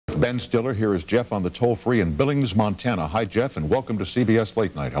Ben Stiller, here is Jeff on the toll-free in Billings, Montana. Hi, Jeff, and welcome to CBS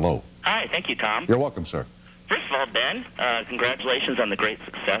Late Night. Hello. Hi, thank you, Tom. You're welcome, sir. First of all, Ben, congratulations on the great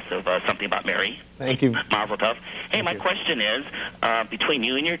success of Something About Mary. Thank you. Mazel tov. Hey, my question is, between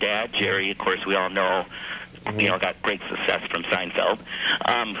you and your dad, Jerry, of course, we all know, you know, got great success from Seinfeld.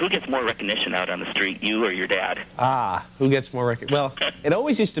 Who gets more recognition out on the street, you or your dad? Who gets more recognition? Well, it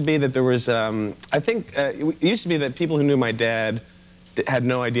always used to be that there was, I think, it used to be that people who knew my dad had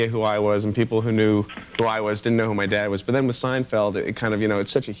no idea who I was, and people who knew who I was didn't know who my dad was. But then with Seinfeld, it kind of, you know,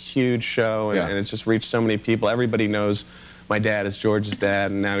 it's such a huge show, and it's just reached so many people. Everybody knows my dad is George's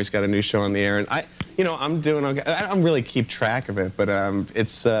dad, and now he's got a new show on the air. And you know, I'm doing okay. I don't really keep track of it, but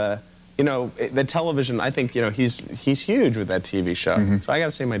it's, you know, the television, I think, you know, he's huge with that TV show. So I got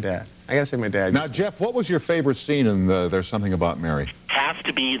to say my dad. I got to say my dad. Now, Jeff, what was your favorite scene in There's Something About Mary? Has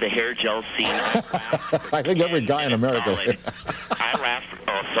to be the hair gel scene. I think every guy in America. I laughed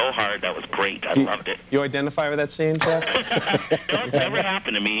so hard. That was great. I loved it. You identify with that scene, Jeff? No, it's never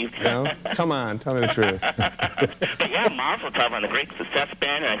happened to me. No? Come on, tell me the truth. But yeah, mazel tov on the great success,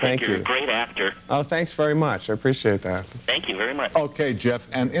 Ben, and I think you're a great actor. Oh, thanks very much. I appreciate that. Thank you very much. Okay, Jeff,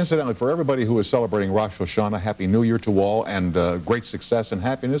 and incidentally, for everybody who is celebrating Rosh Hashanah, Happy New Year to all, and great success and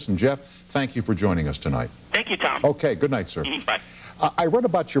happiness. And Jeff, thank you for joining us tonight. Thank you, Tom. Okay, good night, sir. Bye. I read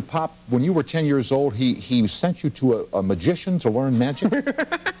about your pop. When you were 10 years old, he sent you to a magician to learn magic?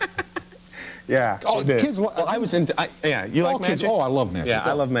 Yeah. Oh, kids. Well, I was into. Yeah, you like magic? Oh, I love magic. Yeah,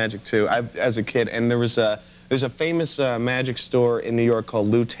 I love magic too. As a kid, and there's a famous magic store in New York called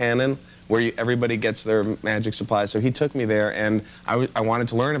Lou Tannen, where everybody gets their magic supplies. So he took me there, and I wanted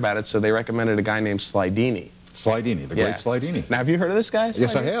to learn about it. So they recommended a guy named Slidini. Slidini, the great Slidini. Now, have you heard of this guy?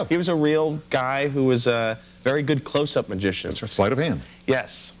 Yes, I have. He was a real guy who was a very good close-up magician. That's right, sleight of hand.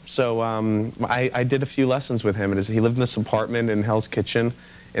 Yes. So I did a few lessons with him. He lived in this apartment in Hell's Kitchen.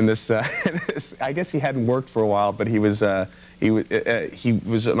 In this, I guess he hadn't worked for a while, but he was an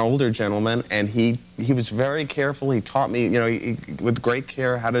older gentleman, and he was very careful. He taught me, you know, with great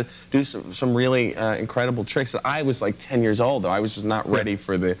care, how to do some really incredible tricks. I was like 10 years old, though. I was just not ready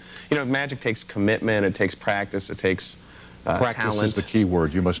for the, you know, magic takes commitment, it takes practice, it takes Practice talent. is the key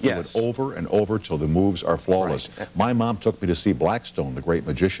word. You must do it over and over till the moves are flawless. Right. My mom took me to see Blackstone, the great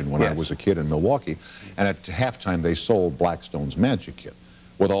magician, when I was a kid in Milwaukee, and at halftime they sold Blackstone's magic kit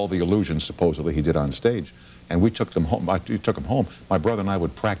with all the illusions supposedly he did on stage. And we took them home. We took them home. My brother and I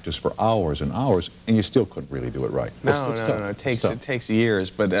would practice for hours and hours, and you still couldn't really do it right. No. It takes years,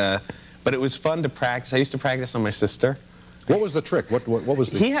 but it was fun to practice. I used to practice on my sister. What was the trick? What was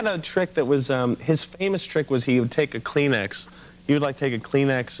the... He had a trick that was, his famous trick was he would take a Kleenex. He would like take a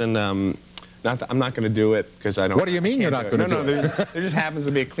Kleenex and, I'm not going to do it because I don't... What do you mean you're not going to do it? No, there just happens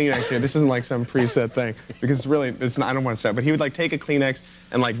to be a Kleenex here. This isn't like some preset thing because it's really, it's not, I don't want to say it, but he would like take a Kleenex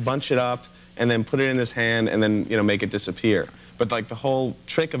and like bunch it up and then put it in his hand and then, you know, make it disappear. But like the whole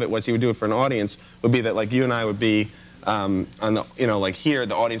trick of it was he would do it for an audience would be that like you and I would be on the, you know, like here,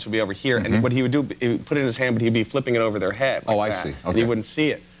 the audience would be over here, and what he would do, he would put it in his hand, but he'd be flipping it over their head. Like I see. Okay. And you wouldn't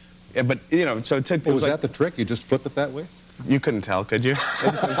see it. Yeah, but, you know, so it took... Was that the trick? You just flip it that way? You couldn't tell, could you?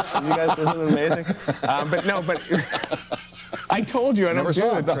 You guys, isn't it amazing? But no, but... I told you I don't do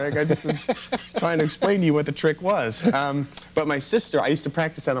the trick. I just was trying to explain to you what the trick was. But my sister, I used to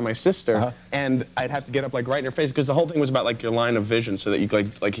practice that on my sister, and I'd have to get up like right in her face because the whole thing was about like your line of vision, so that you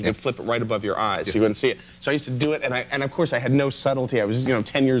like you could flip it right above your eyes, so you wouldn't see it. So I used to do it, and of course I had no subtlety. I was, you know,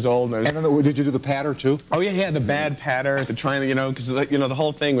 10 years old. And then did you do the patter too? Oh yeah, the bad patter, the trying to, you know, because you know the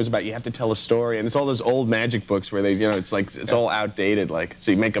whole thing was about you have to tell a story, and it's all those old magic books where they, you know, it's like it's all outdated, like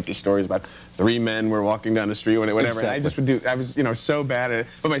so you make up these stories about 3 men were walking down the street, whatever. Exactly. And I just would do. I was, you know, so bad at it.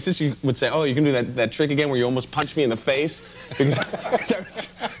 But my sister would say, "Oh, you can do that trick again, where you almost punch me in the face," because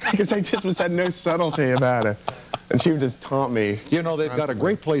I just had no subtlety about it. And she would just taunt me. You know, they've got a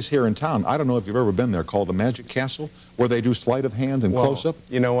great place here in town. I don't know if you've ever been there, called the Magic Castle, where they do sleight of hand and close-up.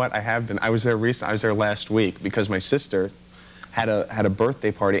 You know what? I have been. I was there recently. I was there last week because my sister had a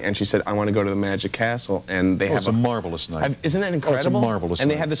birthday party, and she said, "I want to go to the Magic Castle." And they have it's a marvelous night. Isn't that incredible? It's a marvelous night.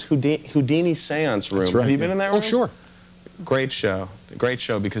 And they have this Houdini seance room. That's right. Have you been in that room? Oh, sure. Great show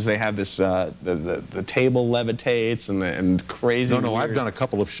because they have this the table levitates and crazy. No, I've done a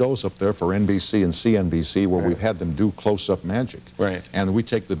couple of shows up there for NBC and CNBC where we've had them do close-up magic. Right. And we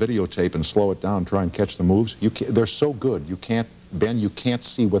take the videotape and slow it down, try and catch the moves. They're so good, you can't Ben, you can't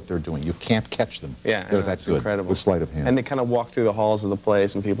see what they're doing. You can't catch them. Yeah, they're that good. Incredible. With sleight of hand. And they kind of walk through the halls of the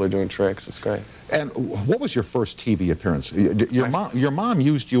place, and people are doing tricks. It's great. And what was your first TV appearance? Your mom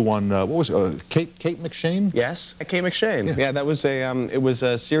used you on what was Kate McShane? Yes, Kate McShane. Yeah, that was it was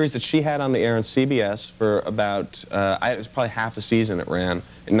a series that she had on the air on CBS for about it was probably half a season. It ran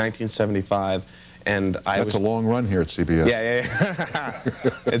in 1975. And That's a long run here at CBS. Yeah.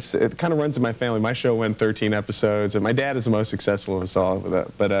 It kind of runs in my family. My show went 13 episodes, and my dad is the most successful of us all.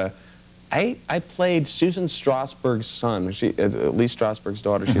 But I played Susan Strasberg's son, Lee Strasberg's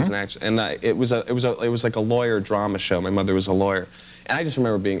daughter. She's an actress, and it was like a lawyer drama show. My mother was a lawyer, and I just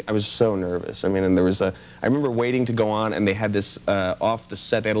remember I was so nervous. I mean, and I remember waiting to go on, and they had this off the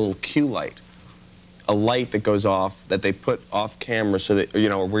set. They had a little cue light. A light that goes off that they put off camera so that, you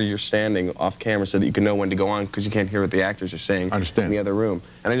know, where you're standing off camera so that you can know when to go on because you can't hear what the actors are saying in the other room.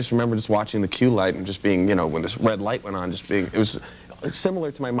 And I just remember just watching the cue light and just being, you know, when this red light went on, it was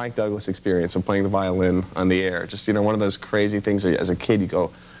similar to my Mike Douglas experience of playing the violin on the air. Just, you know, one of those crazy things that as a kid you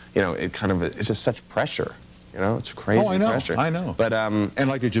go, you know, it's just such pressure. You know, it's crazy pressure. I know. But and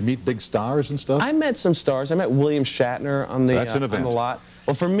like, did you meet big stars and stuff? I met some stars. I met William Shatner on the That's an event. on the lot.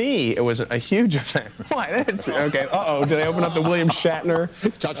 Well, for me, it was a huge event. Why? Okay. Uh-oh. Did I open up the William Shatner?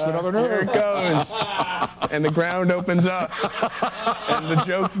 Touched another nerve. Here it goes. And the ground opens up. And the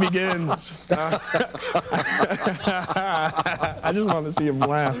joke begins. I just want to see him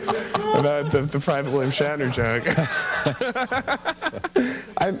laugh about the private William Shatner joke.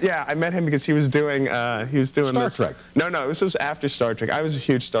 I met him because he was doing Star Trek. No, this was after Star Trek. I was a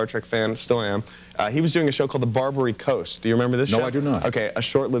huge Star Trek fan, still am. He was doing a show called The Barbary Coast. Do you remember this show? No, I do not. Okay, a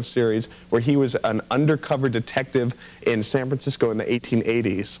short-lived series where he was an undercover detective in San Francisco in the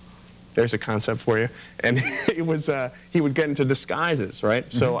 1880s. There's a concept for you. And he would get into disguises,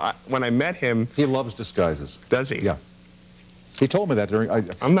 right? So when I met him... He loves disguises. Does he? Yeah. He told me that during... By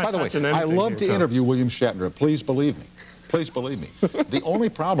the way, I love to interview William Shatner. Please believe me. Please believe me. The only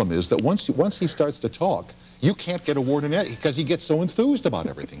problem is that once he starts to talk, you can't get a word in because he gets so enthused about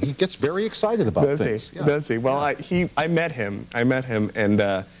everything. He gets very excited about things. Does he? Well, I met him,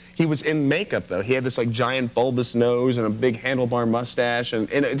 and he was in makeup, though. He had this, like, giant bulbous nose and a big handlebar mustache, and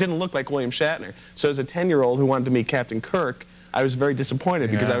it didn't look like William Shatner. So as a 10-year-old who wanted to meet Captain Kirk, I was very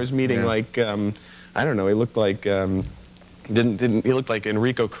disappointed because I was meeting, like, I don't know, he looked like... he looked like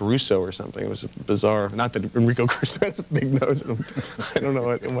Enrico Caruso or something. It was bizarre. Not that Enrico Caruso has a big nose. I don't know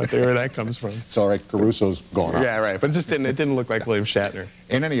where that comes from. It's all right. Caruso's gone up. Yeah, right. But it didn't look like William Shatner.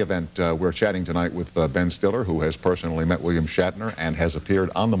 In any event, we're chatting tonight with Ben Stiller, who has personally met William Shatner and has appeared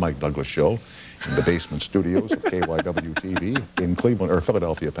on the Mike Douglas Show in the basement studios of KYW-TV in Cleveland, or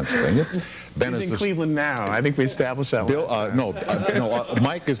Philadelphia, Pennsylvania. Ben He's in Cleveland now. I think we established that.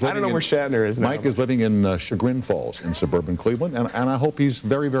 Mike is living I don't know where Shatner is now. Mike is living in Chagrin Falls in suburban Cleveland, and I hope he's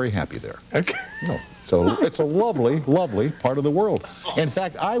very, very happy there. Okay. So it's a lovely, lovely part of the world. In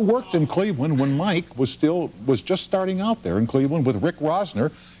fact, I worked in Cleveland when Mike was just starting out there in Cleveland with Rick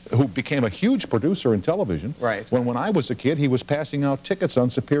Rosner, who became a huge producer in television. Right. When I was a kid, he was passing out tickets on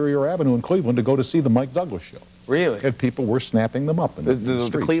Superior Avenue in Cleveland to go to see the Mike Douglas Show. Really? And people were snapping them up in the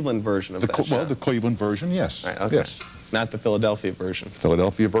street. The Cleveland version of that show. Well, the Cleveland version, yes. Right, okay. Yes. Not the Philadelphia version. The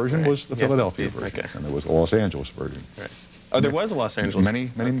Philadelphia version was the Philadelphia version. Okay. And there was the Los Angeles version. Right. Oh, there was a Los Angeles. Many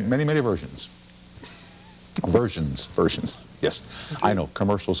versions. Versions. Yes. I know.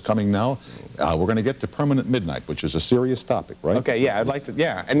 Commercials coming now. We're going to get to Permanent Midnight, which is a serious topic, right? Okay, yeah, I'd like to,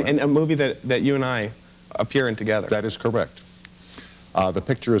 and a movie that you and I appear in together. That is correct. The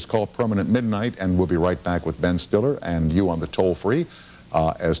picture is called Permanent Midnight, and we'll be right back with Ben Stiller and you on the toll-free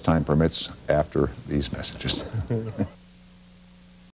as time permits after these messages.